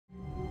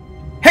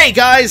Hey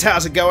guys,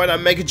 how's it going?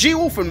 I'm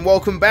MegaGWolf and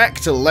welcome back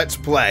to Let's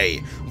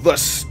Play the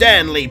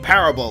Stanley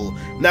Parable.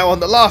 Now on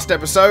the last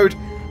episode,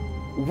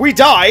 we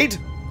died,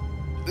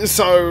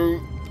 so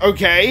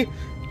okay.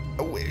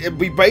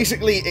 We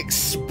basically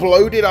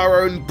exploded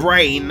our own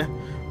brain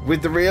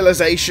with the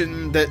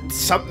realization that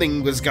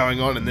something was going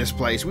on in this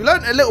place. We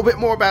learned a little bit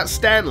more about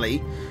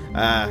Stanley,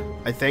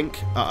 I think.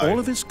 All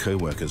of his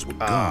co-workers were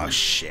gone. Oh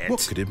shit.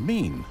 What could it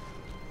mean?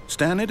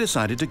 Stanley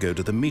decided to go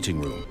to the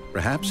meeting room.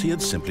 Perhaps he had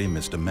simply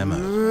missed a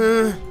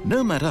memo.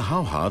 No matter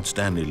how hard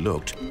Stanley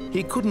looked,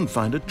 he couldn't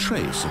find a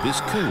trace of his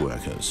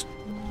co-workers.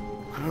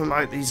 I don't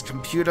like these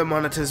computer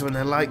monitors when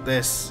they're like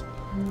this.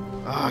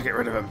 Ah, get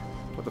rid of them.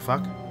 What the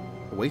fuck?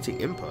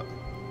 Awaiting input.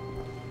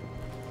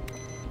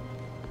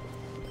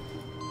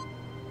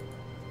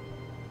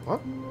 What?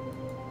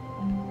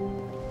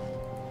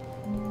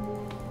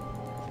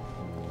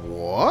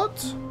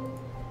 What?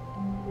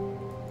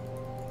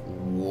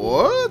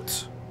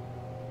 What?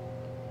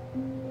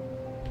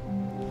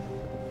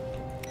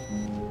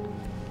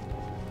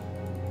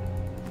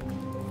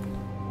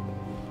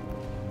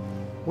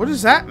 What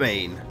does that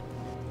mean?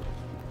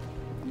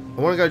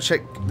 I want to go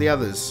check the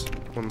others.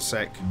 One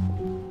sec.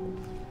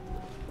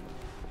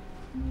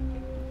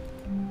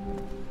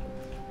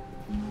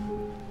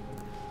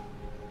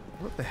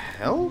 What the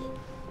hell?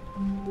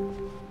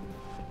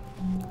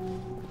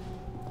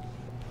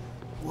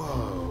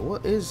 Whoa,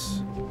 what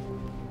is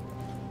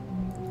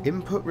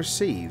input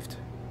received?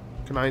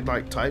 Can I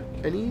like type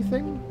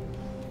anything?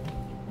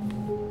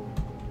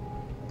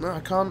 No,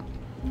 I can't.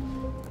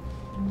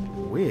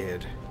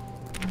 Weird.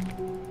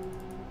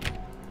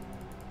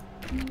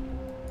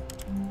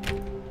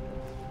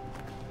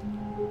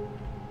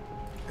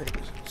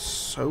 It's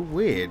so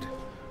weird.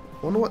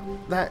 I wonder what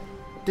that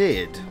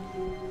did.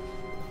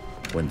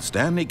 When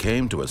Stanley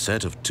came to a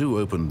set of 2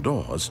 open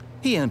doors,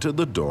 he entered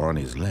the door on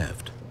his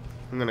left.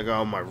 I'm gonna go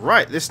on my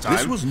right this time.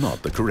 This was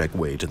not the correct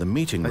way to the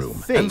meeting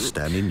room, and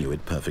Stanley knew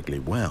it perfectly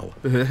well.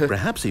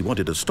 Perhaps he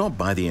wanted to stop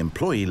by the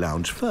employee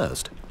lounge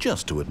first,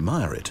 just to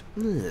admire it.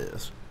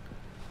 Yes.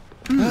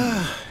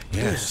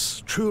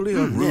 Yes, truly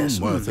a room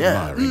worth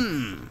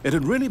admiring. It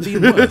had really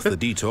been worth the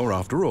detour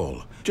after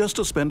all, just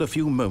to spend a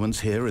few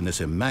moments here in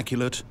this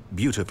immaculate,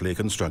 beautifully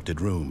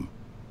constructed room.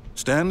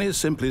 Stanley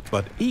simply,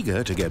 but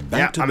eager to get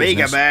back to business,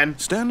 eager, man.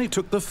 Stanley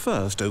took the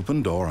first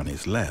open door on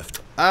his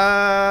left.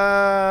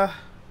 Well,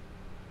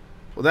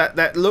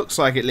 that looks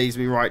like it leads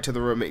me right to the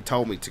room it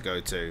told me to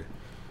go to.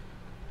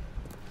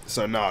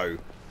 So no.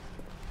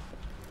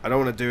 I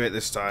don't want to do it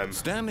this time.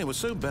 Stanley was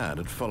so bad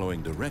at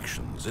following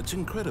directions, it's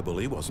incredible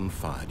he wasn't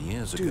fired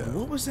years ago. Dude,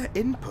 what was that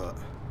input?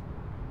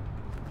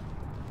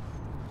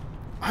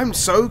 I'm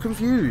so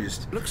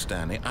confused. Look,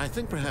 Stanley, I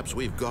think perhaps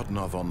we've gotten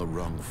off on the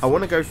wrong foot. I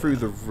want to go through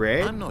the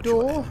red I'm not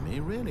door. your enemy,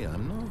 really,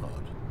 I'm not.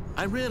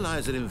 I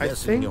realize that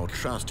investing your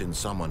trust in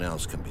someone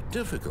else can be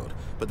difficult,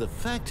 but the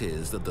fact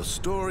is that the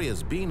story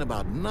has been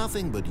about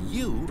nothing but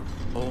you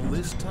all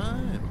this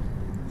time.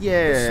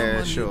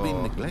 Yeah, sure. You've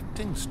been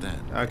neglecting,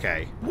 Stanley.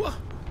 Okay. What?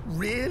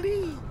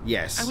 Really?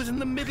 Yes. I was in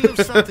the middle of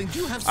something. Do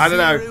you have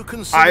zero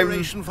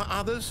consideration for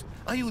others?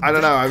 Are you I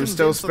don't know. I'm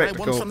still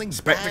spectacle.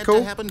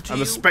 Spectacle?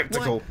 I'm a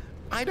spectacle.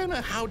 Why, I don't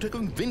know how to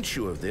convince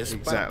you of this,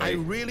 but I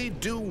really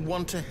do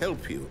want to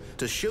help you,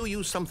 to show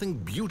you something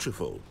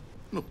beautiful.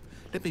 Look,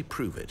 let me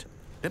prove it.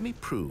 Let me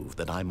prove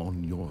that I'm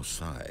on your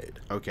side.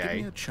 Okay.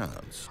 Give me a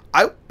chance.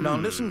 Now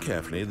listen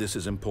carefully. This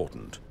is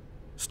important.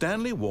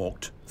 Stanley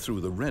walked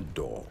through the red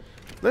door.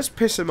 Let's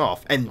piss him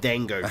off and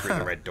then go through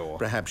the red door.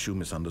 Perhaps you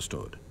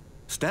misunderstood.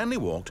 Stanley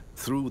walked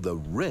through the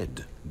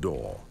red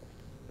door.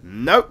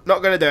 Nope,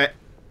 not gonna do it.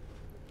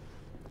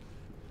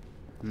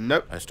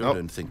 Nope. I still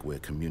don't think we're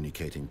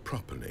communicating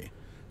properly.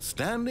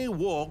 Stanley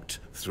walked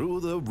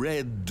through the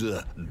red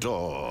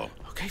door.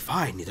 Okay,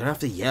 fine. You don't have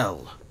to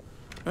yell.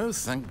 Oh,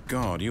 thank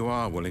God you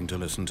are willing to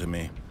listen to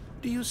me.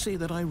 Do you see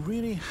that I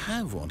really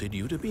have wanted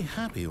you to be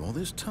happy all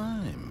this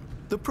time?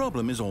 The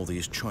problem is all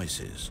these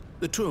choices.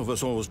 The two of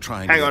us always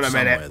trying to get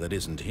somewhere that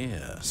isn't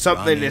here.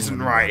 Something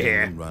isn't right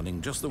here.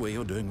 Running just the way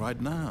you're doing right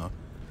now.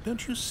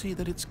 Don't you see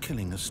that it's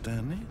killing us,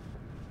 Stanley?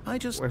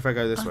 What if I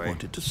go this way? I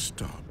wanted to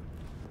stop.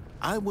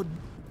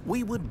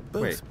 We would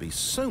both be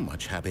so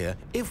much happier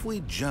if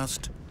we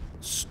just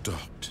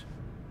stopped.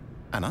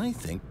 And I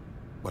think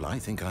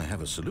I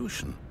have a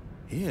solution.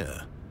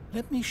 Here,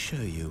 let me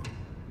show you.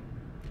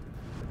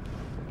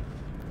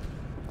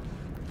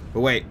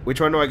 But wait, which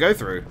one do I go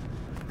through?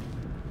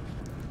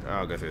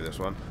 I'll go through this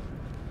one.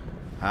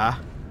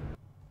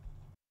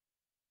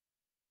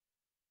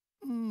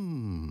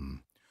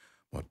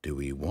 What do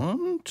we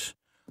want?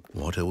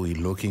 What are we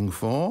looking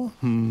for?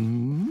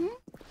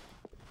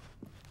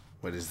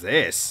 What is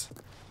this?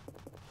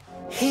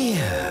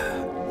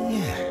 Here.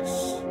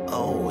 Yes.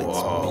 Oh,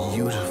 it's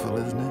beautiful,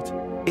 isn't it?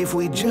 If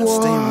we just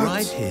stay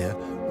right here,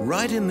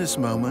 right in this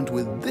moment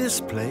with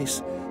this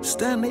place,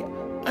 Stanley,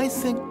 I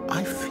think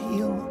I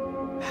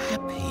feel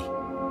happy.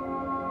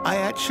 I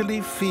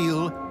actually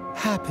feel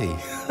happy.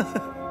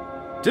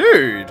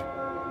 Dude!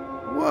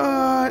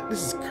 What?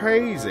 This is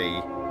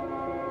crazy.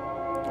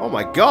 Oh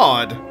my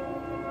god!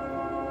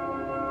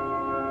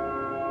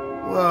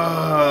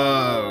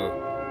 Whoa.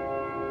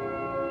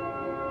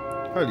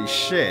 Holy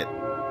shit.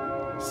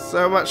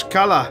 So much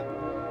colour.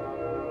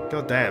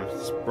 God damn,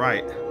 it's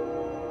bright.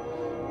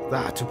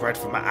 Ah, too bright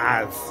for my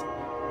eyes.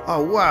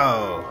 Oh,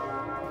 whoa.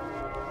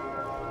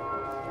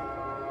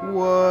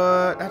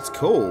 What? That's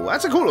cool.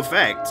 That's a cool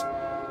effect.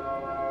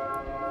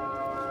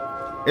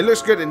 It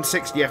looks good in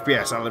 60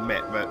 FPS, I'll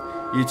admit, but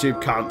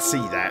YouTube can't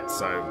see that,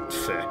 so...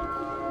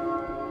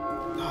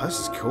 Oh, this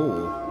is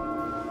cool.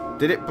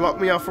 Did it block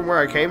me off from where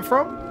I came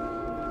from?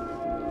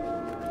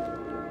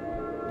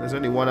 There's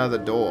only one other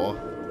door.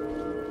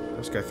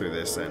 Let's go through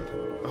this then.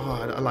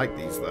 Oh, I like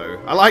these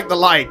though. I like the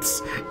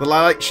lights. The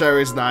light show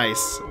is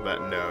nice,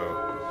 but no.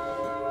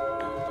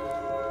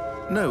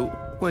 No,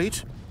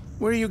 wait.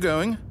 Where are you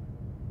going?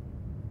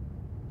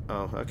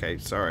 Oh, okay.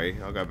 Sorry.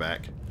 I'll go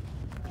back.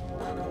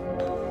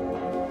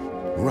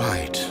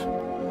 Right.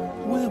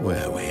 Where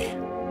were we?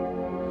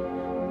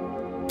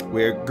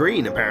 We're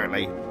green,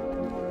 apparently.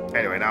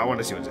 Anyway, now I want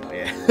to see what's in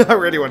here. I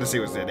really want to see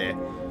what's in here.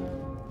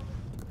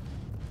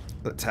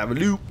 Let's have a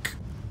look.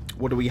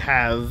 What do we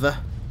have?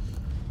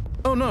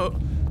 Oh no.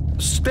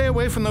 Stay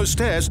away from those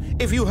stairs.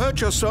 If you hurt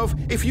yourself,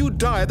 if you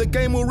die, the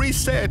game will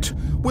reset.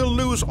 We'll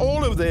lose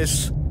all of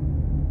this.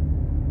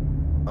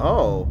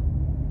 Oh.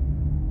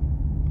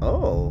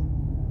 Oh.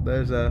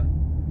 There's a...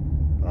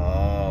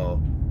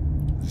 Oh.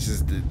 This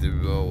is the...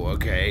 Oh,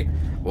 okay.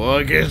 Well,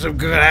 I guess I'm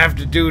gonna have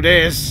to do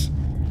this.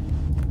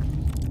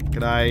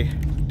 Can I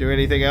do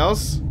anything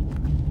else?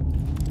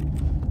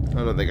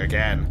 I don't think I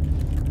can.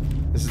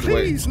 This is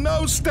Please,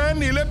 no,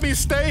 Stanley, let me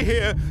stay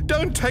here.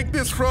 Don't take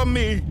this from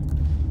me.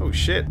 Oh,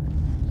 shit.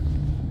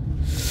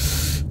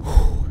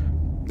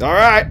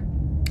 Alright.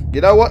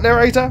 You know what,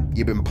 narrator?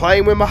 You've been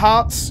playing with my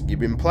hearts. You've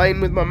been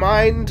playing with my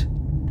mind.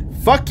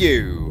 Fuck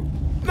you.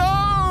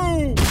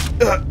 No!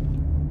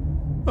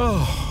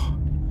 Oh.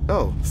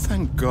 Oh.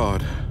 Thank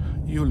God.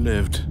 You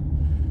lived.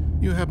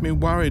 You had me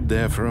worried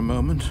there for a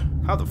moment.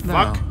 How the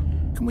Now, fuck?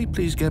 can we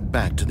please get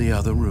back to the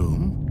other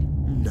room?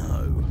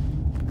 No.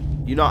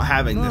 You're not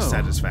having this No.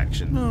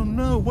 satisfaction. No,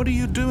 no, what are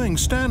you doing,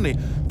 Stanley?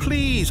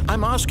 Please,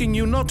 I'm asking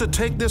you not to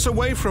take this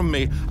away from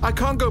me. I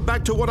can't go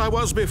back to what I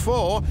was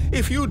before.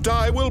 If you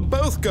die, we'll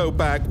both go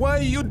back. Why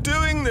are you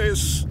doing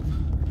this?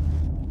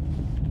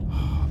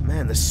 Oh,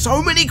 man, there's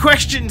so many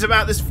questions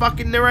about this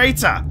fucking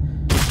narrator.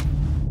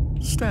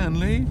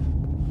 Stanley,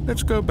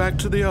 let's go back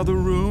to the other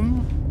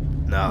room.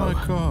 No.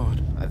 My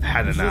God. I've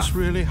had Is enough. this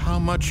really how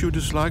much you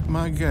dislike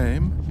my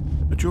game?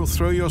 That you'll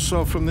throw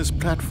yourself from this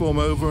platform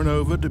over and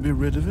over to be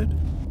rid of it?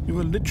 You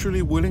are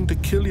literally willing to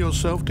kill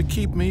yourself to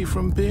keep me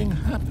from being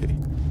happy.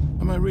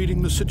 Am I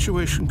reading the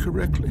situation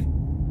correctly?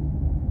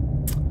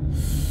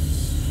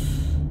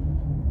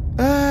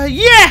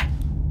 Yeah!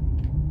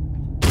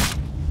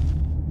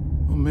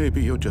 Or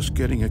maybe you're just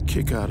getting a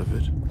kick out of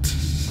it.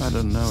 I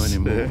don't know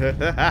anymore.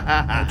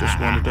 I just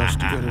wanted us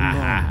to get along.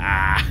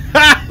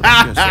 But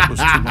I guess that was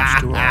too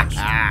much to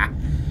ask.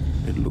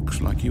 It looks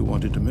like you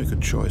wanted to make a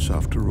choice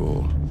after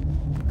all.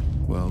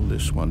 Well,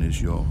 this one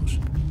is yours.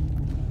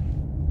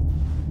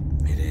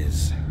 It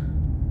is.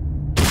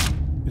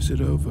 Is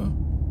it over?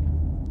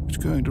 It's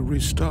going to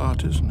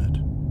restart, isn't it?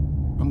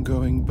 I'm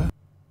going back.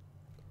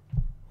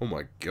 Oh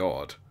my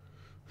god.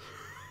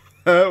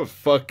 How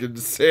fucking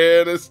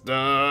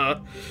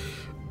sinister.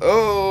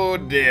 Oh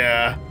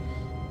dear.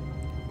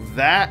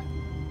 That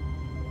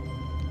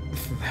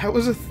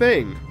was a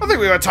thing. I think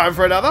we got time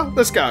for another.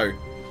 Let's go.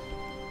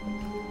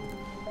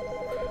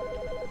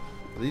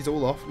 Are these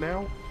all off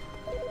now?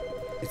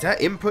 Is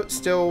that input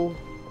still...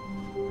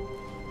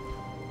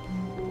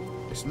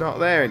 It's not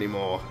there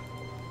anymore.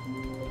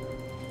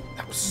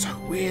 That was so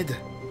weird.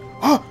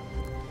 Oh!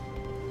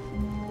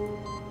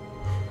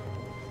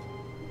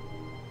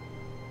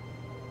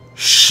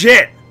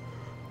 Shit!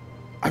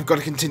 I've got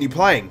to continue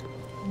playing.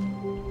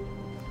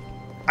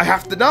 I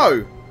have to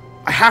know.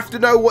 I have to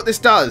know what this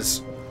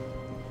does.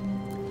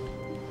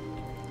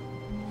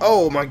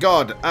 Oh my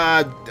god.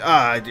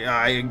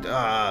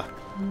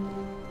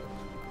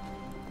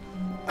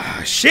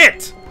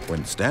 Shit!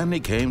 When Stanley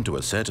came to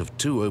a set of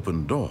 2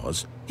 open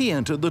doors, he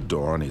entered the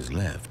door on his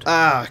left.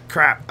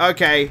 Crap.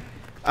 Okay.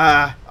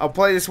 I'll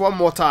play this one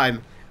more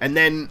time, and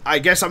then I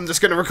guess I'm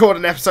just going to record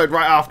an episode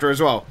right after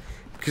as well.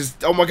 Because,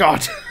 oh my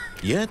god.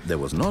 Yet there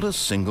was not a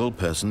single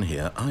person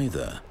here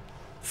either.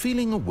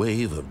 Feeling a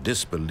wave of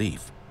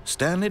disbelief,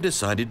 Stanley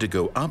decided to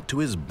go up to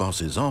his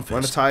boss's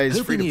office, Monetize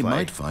hoping he free-to-play.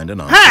 might find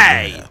an answer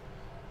Hey! there.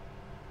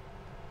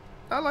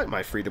 I like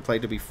my free-to-play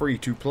to be free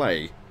to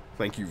play.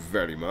 Thank you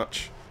very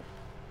much.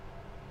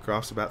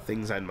 Crafts about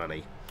things and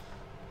money.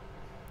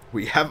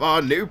 We have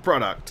our new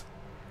product.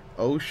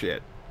 Oh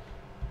shit.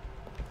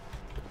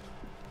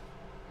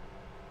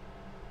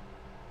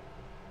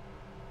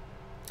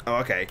 Oh,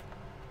 okay.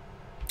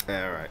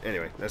 Alright,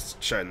 anyway, that's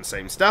showing the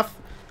same stuff.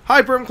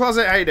 Hi, Broom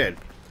Closet, how you doing?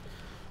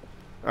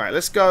 Alright,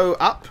 let's go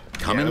up.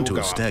 Coming we'll to go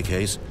a up.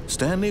 staircase,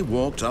 Stanley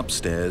walked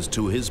upstairs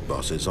to his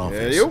boss's There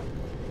office. you.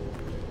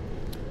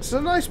 It's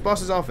a nice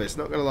boss's office,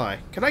 not gonna lie.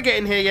 Can I get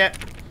in here yet?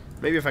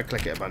 Maybe if I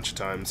click it a bunch of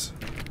times.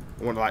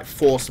 I want to, like,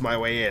 force my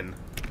way in.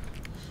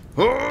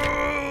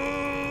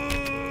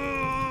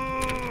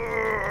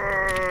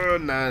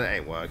 No, that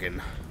ain't working.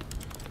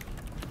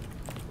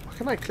 Why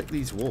can I click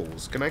these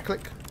walls? Can I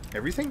click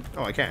everything?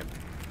 Oh, I can.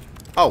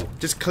 Oh,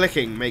 just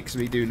clicking makes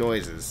me do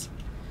noises.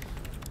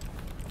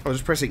 Oh,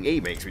 just pressing E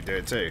makes me do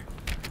it too.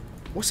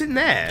 What's in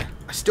there?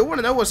 I still want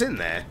to know what's in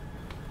there.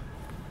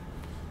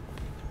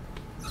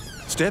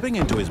 Stepping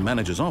into his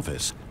manager's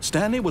office,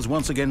 Stanley was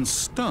once again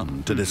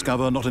stunned to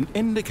discover not an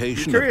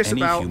indication of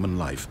any human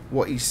life.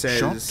 What he says.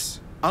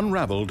 Shocked,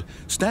 unraveled,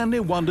 Stanley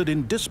wondered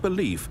in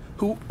disbelief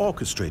who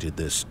orchestrated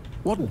this.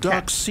 What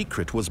dark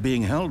secret was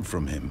being held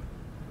from him?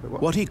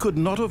 What he could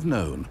not have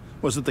known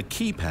was that the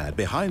keypad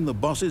behind the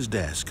boss's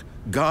desk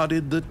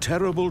guarded the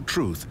terrible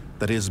truth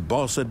that his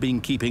boss had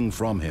been keeping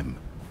from him.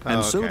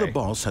 And so the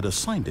boss had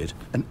assigned it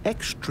an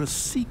extra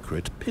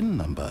secret PIN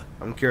number.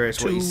 I'm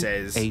curious what he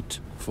says.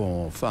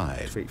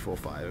 2845.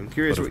 2845. I'm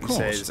curious what he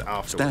says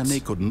afterwards. Stanley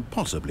couldn't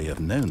possibly have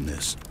known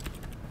this.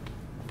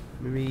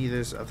 Maybe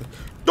there's other.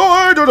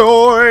 Doi doi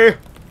doi!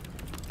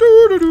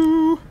 Doo doo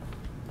doo!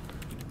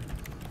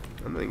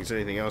 I don't think there's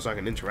anything else I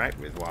can interact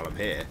with while I'm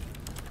here.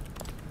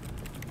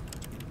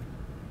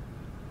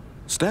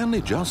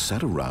 Stanley just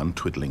sat around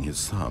twiddling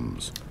his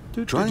thumbs.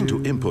 Trying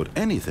to input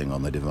anything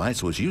on the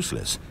device was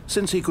useless,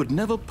 since he could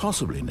never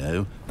possibly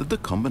know that the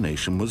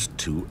combination was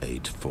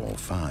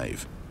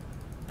 2845.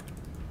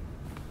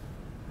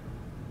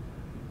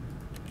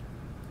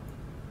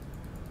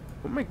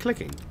 What am I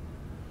clicking?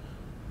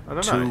 I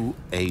don't know.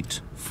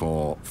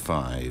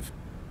 2845.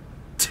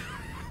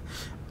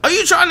 Are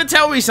you trying to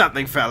tell me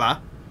something,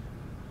 fella?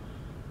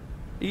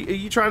 Are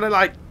you trying to,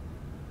 like,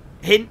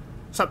 hint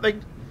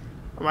something?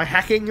 Am I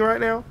hacking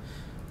right now?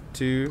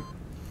 2,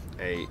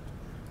 8,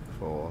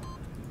 4,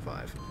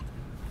 5.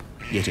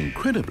 Yet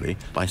incredibly,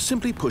 by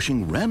simply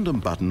pushing random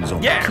buttons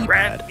on the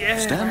keypad,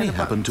 Stanley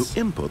happened to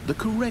input the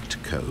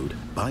correct code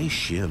by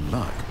sheer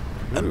luck.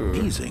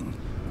 Amazing.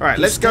 All right,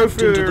 let's go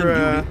for into the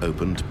newly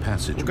opened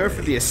passageway. We'll go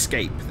for the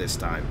escape this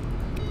time.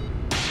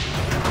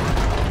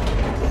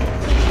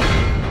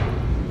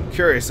 I'm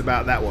curious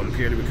about that one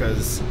purely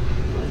because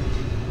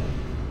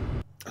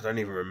I don't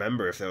even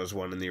remember if there was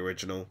one in the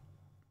original.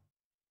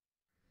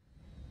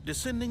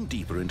 Descending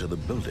deeper into the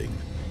building,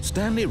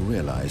 Stanley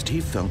realized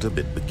he felt a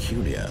bit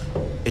peculiar.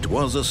 It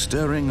was a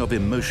stirring of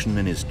emotion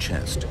in his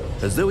chest,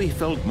 as though he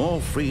felt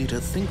more free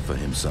to think for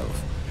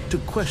himself, to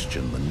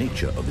question the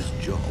nature of his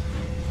job.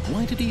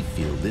 Why did he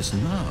feel this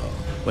now,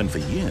 when for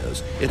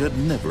years it had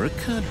never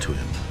occurred to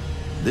him?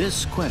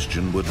 This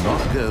question would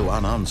not go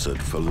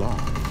unanswered for long.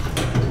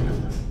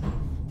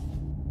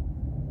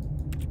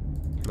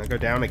 Can I go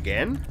down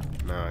again?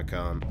 No, I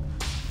can't.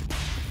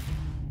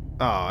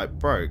 Oh, it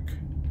broke.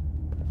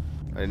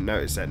 I didn't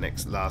notice that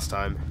last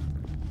time.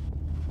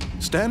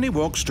 Stanley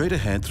walked straight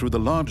ahead through the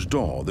large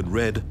door that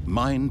read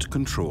Mind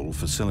Control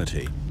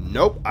Facility.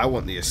 Nope, I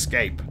want the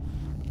escape.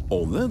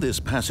 Although this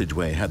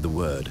passageway had the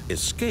word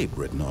escape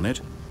written on it,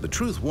 the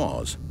truth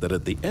was that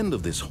at the end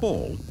of this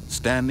hall,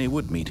 Stanley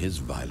would meet his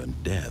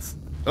violent death.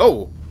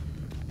 Oh,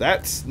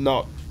 that's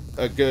not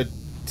a good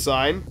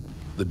sign.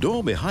 The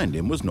door behind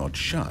him was not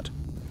shut.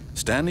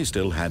 Stanley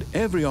still had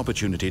every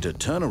opportunity to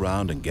turn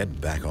around and get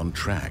back on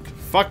track.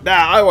 Fuck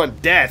that, I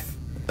want death.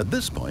 At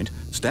this point,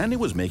 Stanley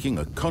was making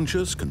a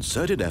conscious,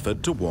 concerted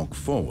effort to walk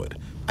forward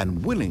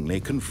and willingly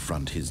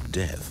confront his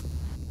death.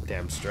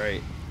 Damn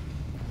straight.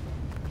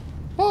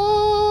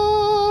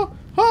 Ah,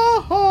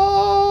 ah,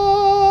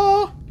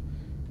 ah.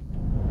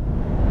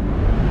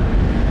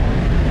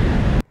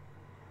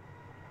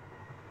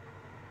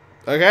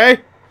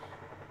 Okay.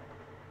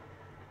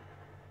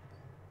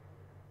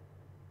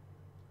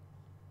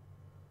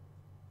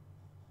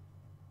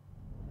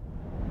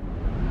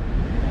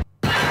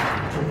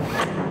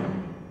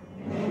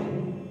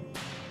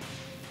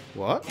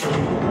 What?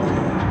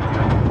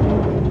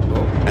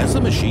 As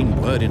the machine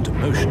whirred into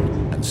motion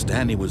and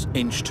Stanley was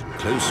inched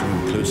closer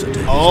and closer to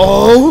his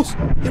goals,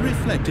 he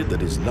reflected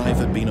that his life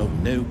had been of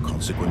no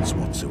consequence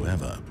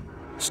whatsoever.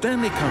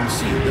 Stanley can't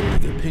see the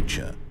bigger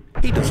picture.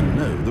 He doesn't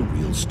know the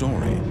real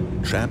story,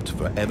 trapped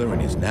forever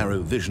in his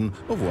narrow vision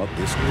of what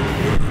this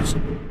world is.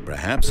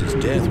 Perhaps his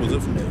death was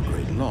of no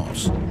great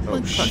loss,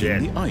 like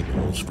plucking the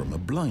eyeballs from a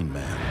blind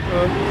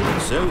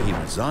man. So he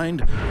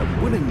resigned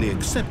and willingly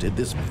accepted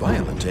this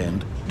violent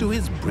end to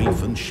his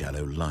brief and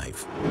shallow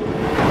life.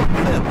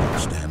 Farewell,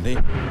 Stanley.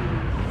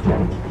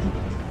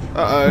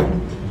 Uh-oh.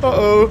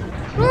 Uh-oh.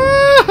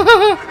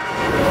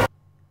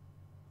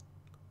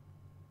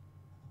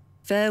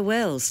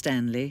 Farewell,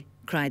 Stanley,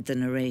 cried the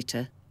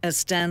narrator, as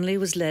Stanley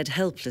was led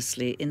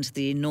helplessly into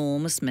the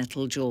enormous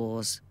metal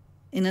jaws.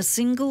 In a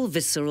single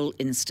visceral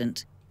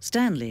instant,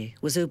 Stanley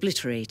was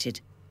obliterated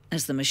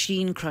as the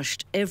machine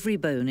crushed every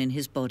bone in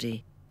his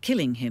body,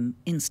 killing him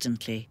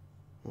instantly.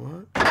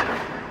 What?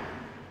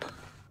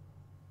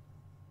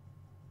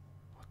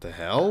 What the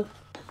hell?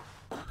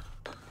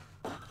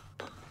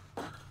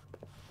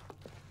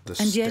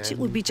 And yet it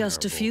would be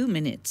just a few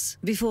minutes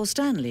before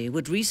Stanley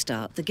would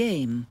restart the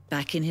game,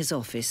 back in his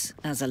office,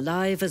 as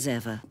alive as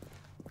ever.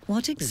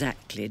 What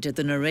exactly did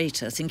the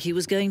narrator think he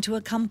was going to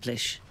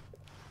accomplish?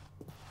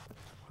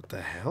 What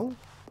the hell?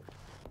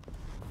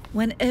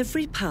 When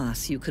every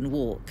path you can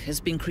walk has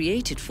been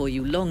created for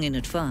you long in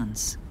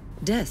advance,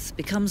 death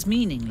becomes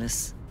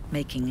meaningless,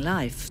 making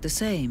life the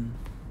same.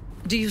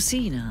 Do you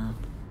see now?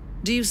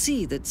 Do you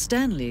see that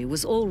Stanley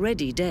was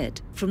already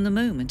dead from the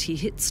moment he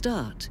hit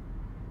start?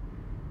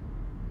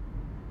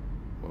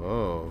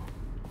 Whoa.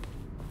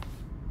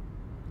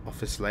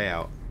 Office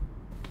layout.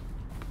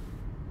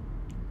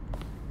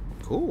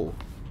 Cool.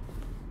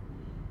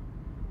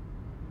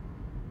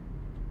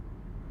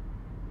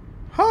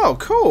 Oh,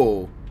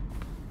 cool.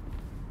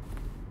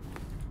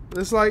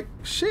 There's like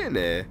shit in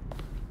here.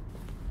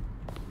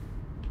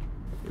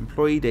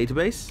 Employee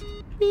database.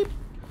 Beep.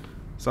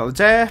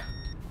 Solitaire.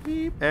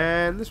 Beep.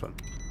 And this one.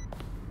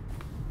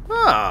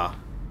 Ah.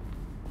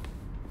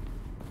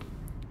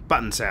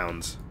 Button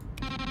sounds.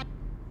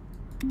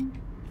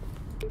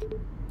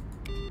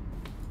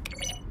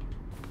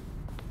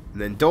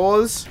 And then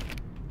doors.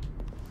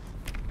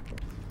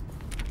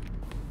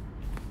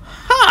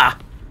 Ha!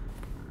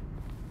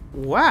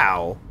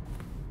 Wow.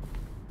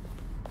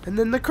 And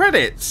then the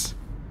credits.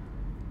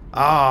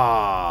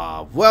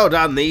 Ah, well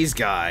done these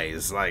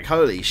guys. Like,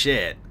 holy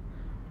shit.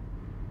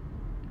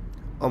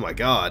 Oh my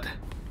god.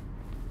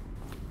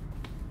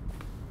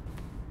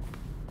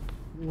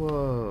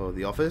 Whoa,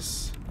 the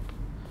office.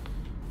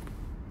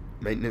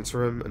 Maintenance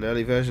room, an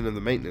early version of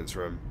the maintenance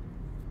room.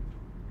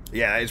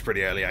 Yeah, it's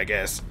pretty early, I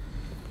guess.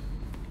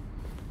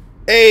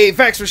 A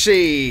fax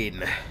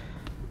machine!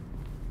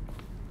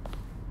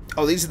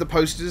 Oh, these are the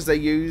posters they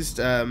used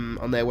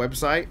on their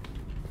website,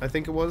 I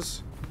think it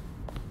was.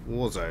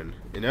 Warzone.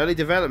 In early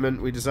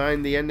development, we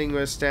designed the ending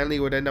where Stanley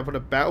would end up on a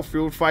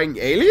battlefield fighting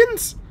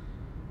aliens?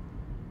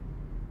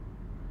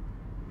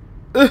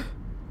 Ugh.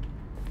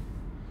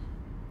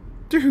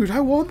 Dude,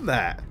 I want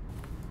that.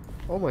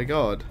 Oh my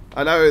god.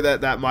 I know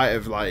that that might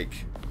have,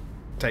 like,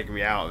 taken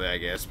me out of there, I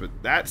guess, but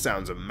that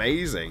sounds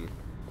amazing.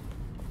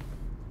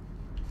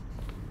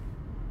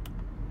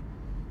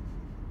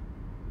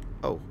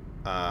 Oh.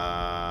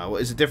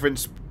 What is the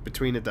difference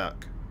between a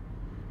duck?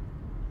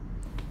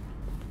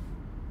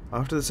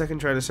 After the second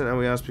trailer sent out,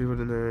 we asked people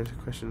to know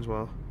questions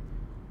well.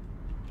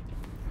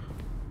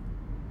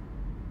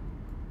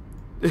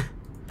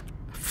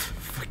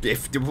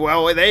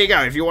 Well, there you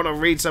go. If you want to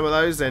read some of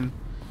those, then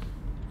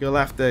you'll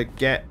have to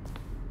get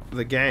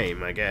the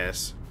game, I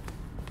guess.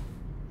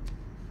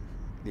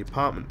 The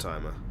apartment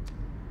timer.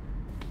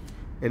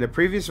 In a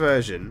previous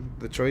version,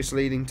 the choice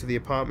leading to the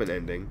apartment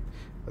ending,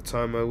 a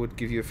timer would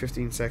give you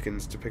 15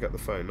 seconds to pick up the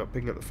phone. Not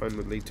picking up the phone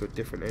would lead to a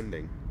different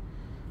ending.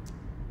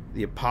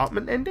 The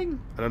apartment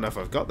ending? I don't know if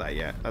I've got that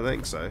yet. I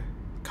think so.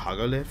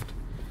 Cargo lift.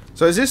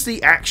 So is this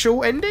the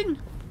actual ending?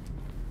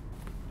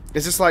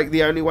 Is this like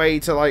the only way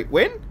to like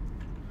win?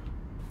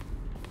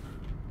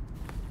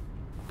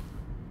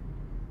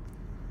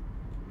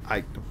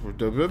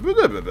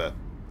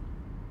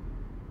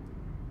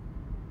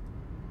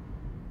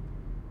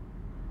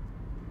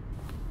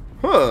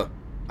 Huh.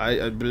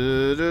 I'm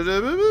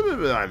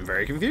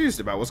very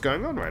confused about what's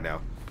going on right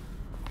now.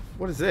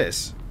 What is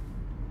this?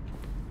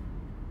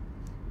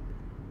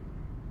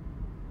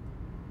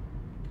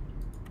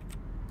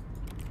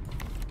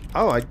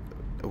 Oh,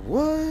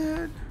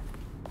 what?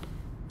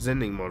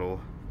 Ending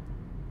model.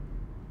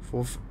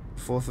 Fourth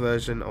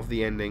version of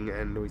the ending,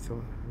 and we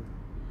thought.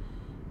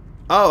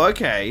 Oh,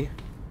 okay.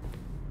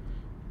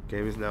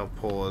 Game is now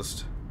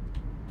paused.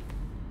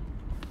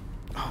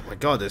 Oh my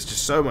god, there's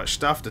just so much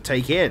stuff to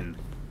take in.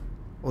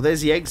 Well, there's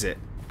the exit.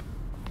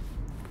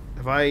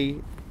 Have I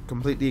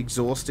completely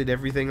exhausted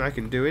everything I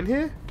can do in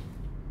here?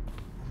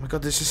 Oh my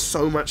god, there's just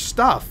so much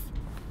stuff.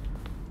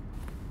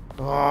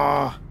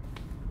 Ah. Oh.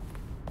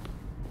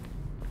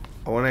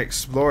 I want to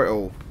explore it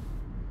all.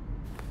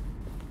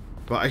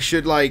 But I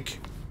should like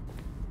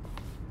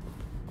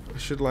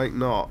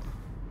not.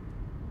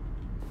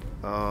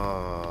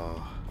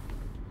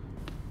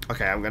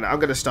 Okay, I'm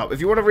gonna stop.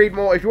 If you want to read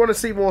more, if you want to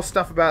see more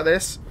stuff about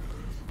this,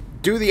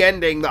 do the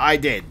ending that I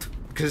did,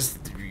 because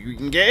you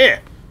can get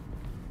here.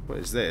 What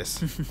is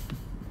this?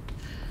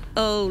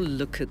 Oh,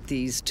 look at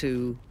these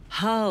two.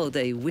 How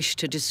they wish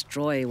to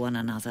destroy one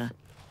another.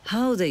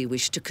 How they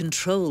wish to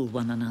control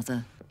one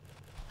another.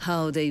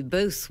 How they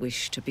both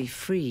wish to be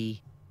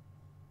free.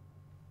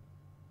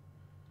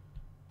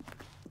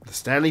 The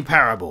Stanley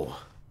Parable.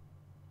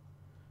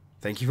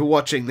 Thank you for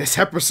watching this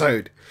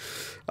episode.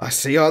 I'll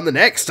see you on the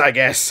next, I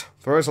guess.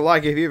 Throw us a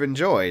like if you've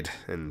enjoyed.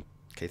 And,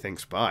 okay,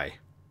 thanks, bye.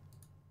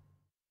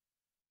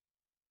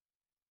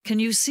 Can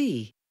you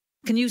see?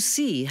 Can you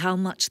see how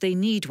much they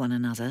need one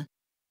another?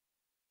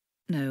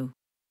 No,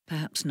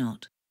 perhaps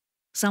not.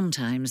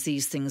 Sometimes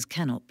these things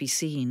cannot be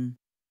seen.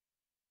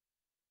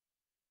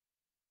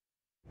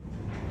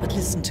 But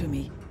listen to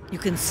me. You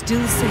can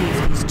still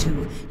save these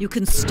two. You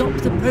can stop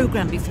the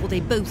program before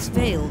they both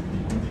fail.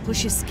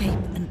 Push escape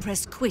and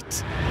press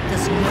quit.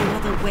 There's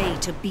no other way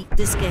to beat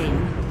this game.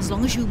 As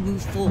long as you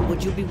move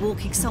forward, you'll be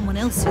walking someone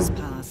else's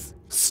path.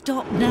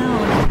 Stop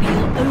now and it'll be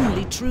your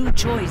only true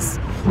choice.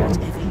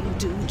 Whatever you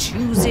do,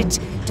 choose it.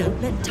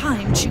 Don't let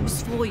time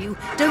choose for you.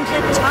 Don't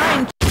let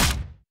time...